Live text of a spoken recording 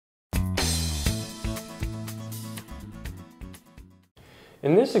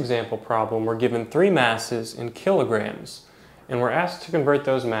In this example problem, we're given 3 masses in kilograms, and we're asked to convert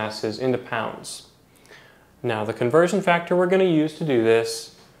those masses into pounds. Now, the conversion factor we're going to use to do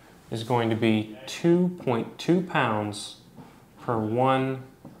this is going to be 2.2 pounds per 1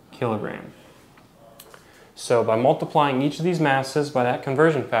 kilogram. So by multiplying each of these masses by that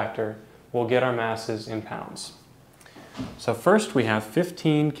conversion factor, we'll get our masses in pounds. So first we have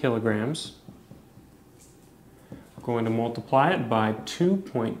 15 kilograms. We're going to multiply it by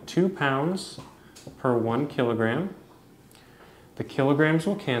 2.2 pounds per 1 kilogram. The kilograms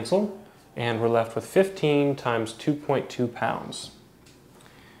will cancel, and we're left with 15 times 2.2 pounds.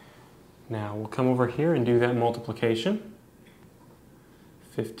 Now we'll come over here and do that multiplication.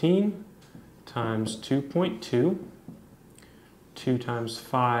 15 times 2.2. 2 times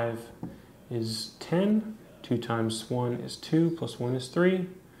 5 is 10. 2 times 1 is 2, plus 1 is 3.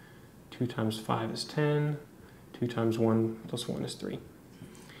 2 times 5 is 10. 2 times 1 plus 1 is 3.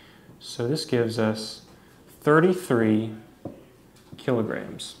 So this gives us 33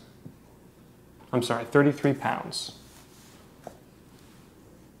 kilograms. I'm sorry, 33 pounds.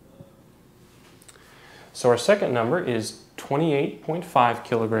 So our second number is 28.5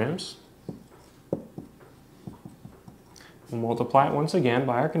 kilograms. We'll multiply it once again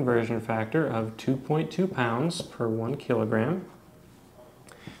by our conversion factor of 2.2 pounds per 1 kilogram.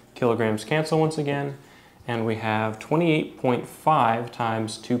 Kilograms cancel once again, and we have 28.5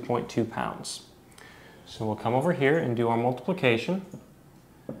 times 2.2 pounds. So we'll come over here and do our multiplication.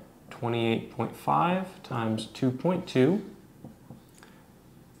 28.5 times 2.2.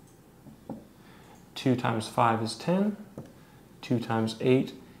 2 times 5 is 10. 2 times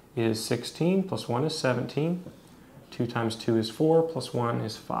 8 is 16, plus 1 is 17. 2 times 2 is 4, plus 1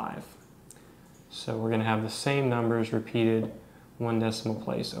 is 5. So we're going to have the same numbers repeated 1 decimal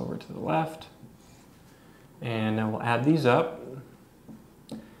place over to the left. And now we'll add these up.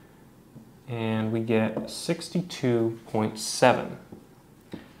 And we get 62.7.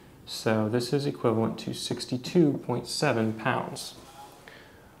 So this is equivalent to 62.7 pounds.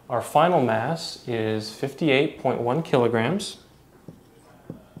 Our final mass is 58.1 kilograms.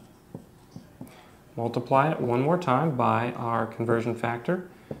 Multiply it one more time by our conversion factor,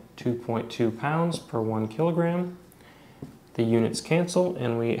 2.2 pounds per 1 kilogram. The units cancel,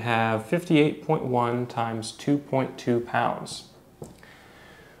 and we have 58.1 times 2.2 pounds.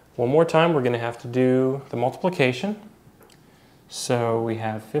 One more time, we're going to have to do the multiplication. So we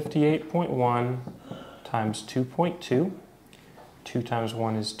have 58.1 times 2.2. 2 times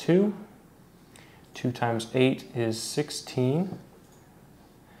 1 is 2. 2 times 8 is 16.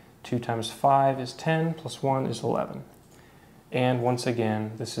 2 times 5 is 10, plus 1 is 11. And once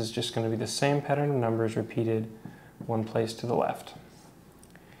again, this is just going to be the same pattern of numbers repeated one place to the left.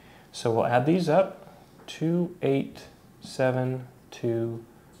 So we'll add these up. 2, 8, 7, 2,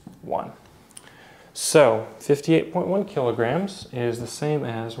 1. So 58.1 kilograms is the same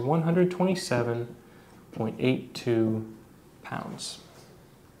as 127.82 pounds.